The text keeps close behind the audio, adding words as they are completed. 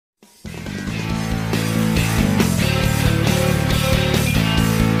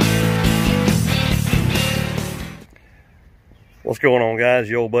What's going on, guys?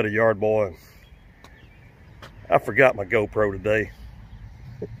 Your old buddy Yard Boy. I forgot my GoPro today,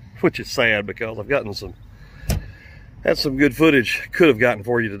 which is sad because I've had some good footage could have gotten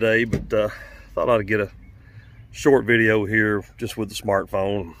for you today, but thought I'd get a short video here just with the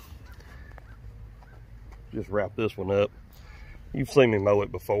smartphone. Just wrap this one up. You've seen me mow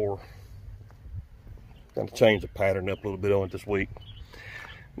it before. Got to change the pattern up a little bit on it this week,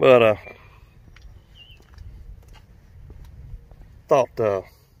 but thought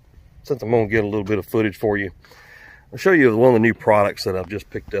since I'm gonna get a little bit of footage for you, I'll show you one of the new products that I've just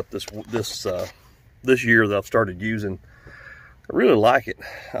picked up this year that I've started using. I really like it.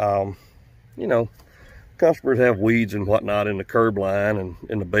 You know, customers have weeds and whatnot in the curb line and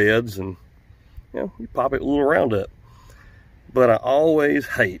in the beds, and you know, you pop it a little Roundup. But I always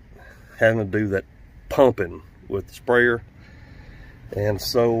hate having to do that pumping with the sprayer, and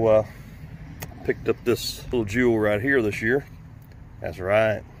so picked up this little jewel right here this year. That's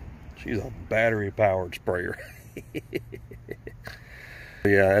right, she's a battery powered sprayer.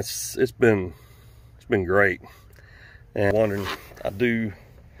 Yeah, it's been great. And I'm wondering, I've got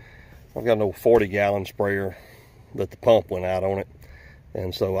an old 40-gallon sprayer that the pump went out on it,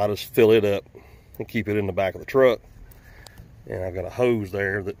 and so I just fill it up and keep it in the back of the truck, and I've got a hose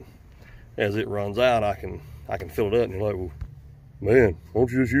there that as it runs out I can fill it up. And you're like, well, man, why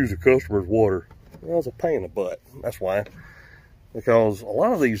don't you just use the customer's water? Well, it's a pain in the butt. That's why. Because a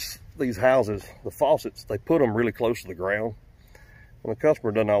lot of these houses, the faucets, they put them really close to the ground, and the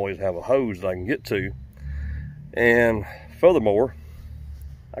customer doesn't always have a hose that I can get to. And furthermore,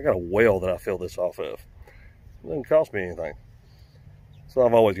 I got a well that I fill this off of. It doesn't cost me anything, so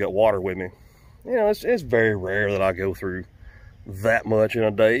I've always got water with me. You know, it's very rare that I go through that much in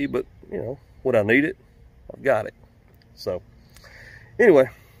a day, but you know, when I need it, I've got it. So anyway,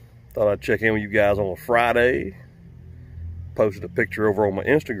 thought I'd check in with you guys on a Friday. Posted a picture over on my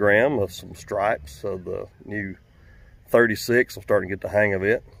Instagram of some stripes of the new 36. I'm starting to get the hang of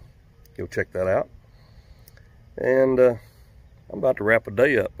it. Go check that out. And I'm about to wrap a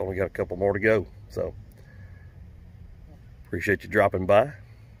day up. Only got a couple more to go. So appreciate you dropping by.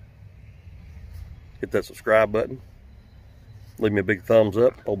 Hit that subscribe button. Leave me a big thumbs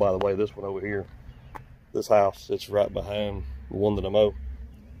up. Oh, by the way, this one over here, this house, it's right behind the one that I mow.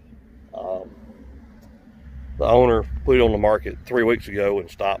 The owner put it on the market 3 weeks ago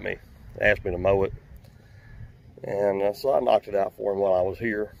and stopped me, asked me to mow it. And so I knocked it out for him while I was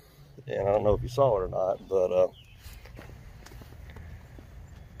here. And I don't know if you saw it or not, but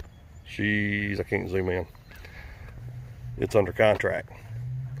I can't zoom in. It's under contract.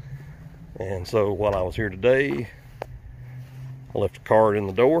 And so while I was here today, I left a card in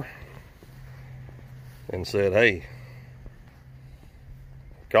the door and said, hey,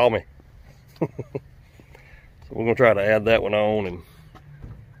 call me. We're going to try to add that one on. And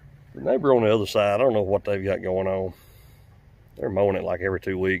the neighbor on the other side, I don't know what they've got going on. They're mowing it like every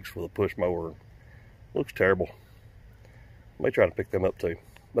 2 weeks with a push mower. Looks terrible. May try to pick them up too.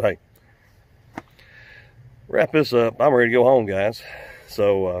 But hey, wrap this up. I'm ready to go home, guys.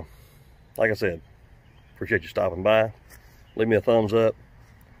 So, like I said, appreciate you stopping by. Leave me a thumbs up.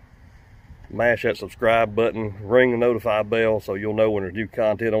 Mash that subscribe button. Ring the notify bell so you'll know when there's new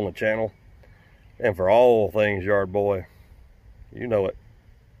content on the channel. And for all things Yard Boy, you know it,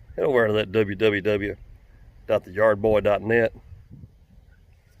 head over to that www.theyardboy.net.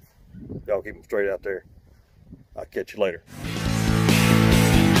 Y'all keep them straight out there. I'll catch you later.